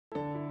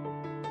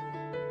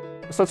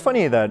So it's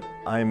funny that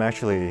I'm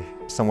actually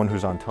someone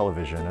who's on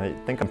television. I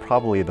think I'm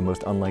probably the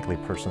most unlikely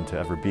person to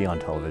ever be on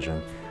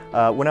television.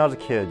 When I was a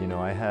kid,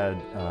 I had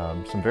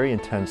some very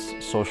intense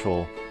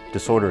social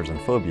disorders and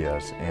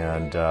phobias,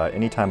 and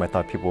anytime I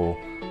thought people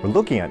were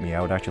looking at me,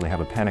 I would actually have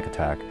a panic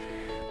attack.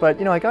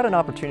 But I got an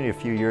opportunity a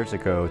few years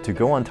ago to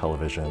go on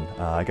television.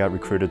 I got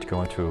recruited to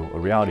go into a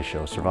reality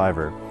show,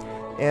 Survivor.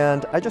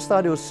 And I just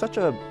thought it was such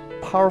a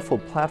powerful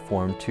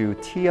platform to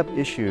tee up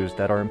issues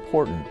that are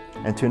important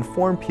and to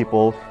inform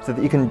people so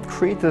that you can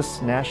create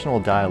this national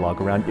dialogue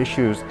around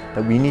issues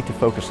that we need to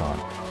focus on.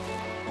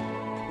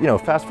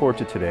 Fast forward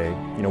to today,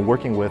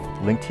 working with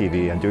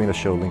LinkTV and doing the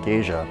show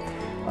LinkAsia,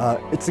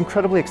 it's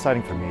incredibly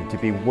exciting for me to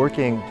be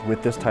working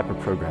with this type of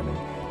programming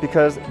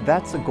because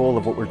that's the goal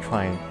of what we're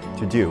trying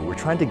to do. We're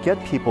trying to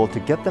get people, to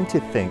get them to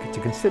think,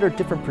 to consider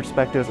different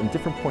perspectives and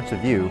different points of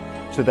view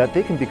so that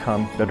they can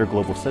become better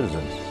global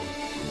citizens.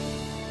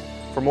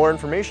 For more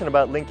information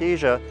about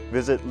LinkAsia,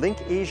 visit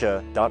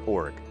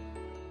linkasia.org.